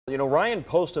You know, Ryan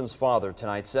Poston's father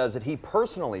tonight says that he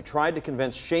personally tried to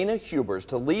convince Shayna Hubers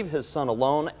to leave his son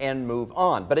alone and move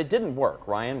on, but it didn't work.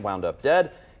 Ryan wound up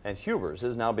dead, and Hubers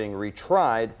is now being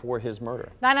retried for his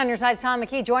murder. 9 on your side's Tom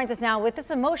McKee joins us now with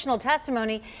this emotional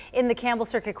testimony in the Campbell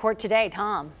Circuit Court today.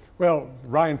 Tom. Well,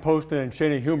 Ryan Poston and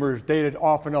Shayna Hubers dated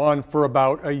off and on for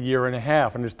about a year and a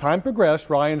half, and as time progressed,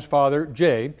 Ryan's father,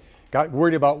 Jay, got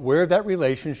worried about where that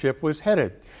relationship was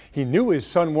headed. He knew his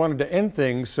son wanted to end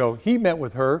things, so he met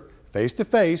with her face to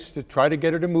face to try to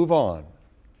get her to move on.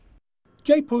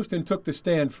 Jay Poston took the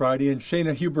stand Friday in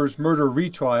Shayna Hubers' murder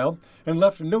retrial and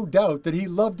left no doubt that he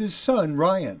loved his son,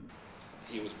 Ryan.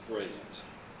 He was brilliant,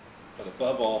 but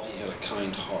above all, he had a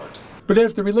kind heart. But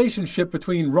as the relationship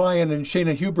between Ryan and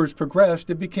Shayna Hubers progressed,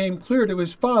 it became clear to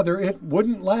his father it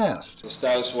wouldn't last. The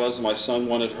status was my son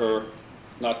wanted her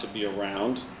not to be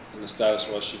around, and the status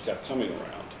was she kept coming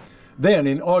around. Then,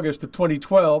 in August of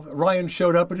 2012, Ryan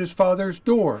showed up at his father's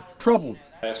door, troubled.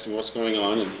 I asked him what's going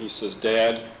on, and he says,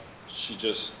 "Dad,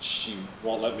 she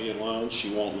won't let me alone.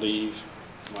 She won't leave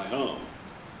my home."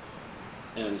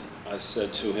 And I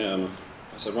said to him,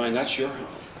 "Ryan, that's your home."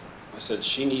 I said,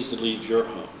 "She needs to leave your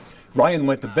home." Ryan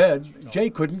went to bed. Jay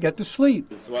couldn't get to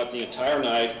sleep. And throughout the entire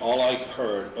night, all I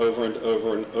heard over and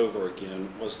over and over again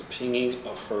was the pinging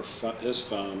of his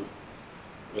phone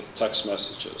with text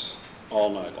messages all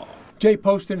night long. Jay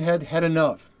Poston had had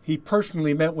enough. He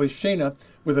personally met with Shayna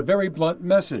with a very blunt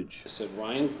message. I said,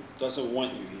 "Ryan doesn't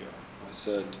want you here." I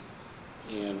said,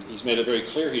 and he's made it very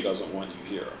clear he doesn't want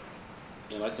you here.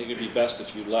 And I think it'd be best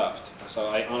if you left. I said,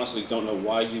 "I honestly don't know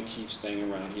why you keep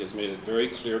staying around. He has made it very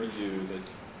clear to you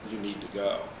that you need to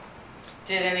go."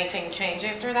 Did anything change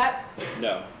after that?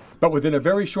 No. But within a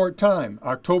very short time,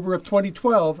 October of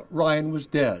 2012, Ryan was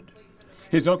dead.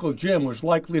 His uncle Jim was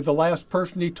likely the last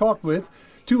person he talked with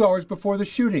 2 hours before the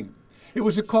shooting. It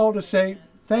was a call to say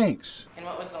thanks. And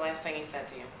what was the last thing he said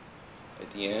to you?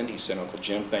 At the end, he said, "Uncle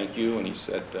Jim, thank you." And he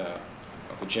said,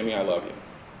 "Uncle Jimmy, I love you."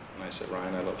 And I said,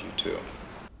 "Ryan, I love you too."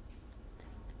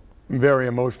 Very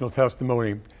emotional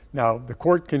testimony. Now, the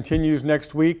court continues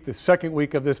next week, the second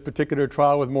week of this particular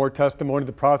trial, with more testimony.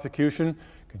 The prosecution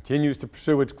continues to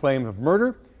pursue its claim of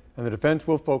murder, and the defense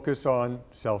will focus on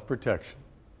self-protection.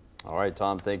 All right,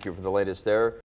 Tom, thank you for the latest there.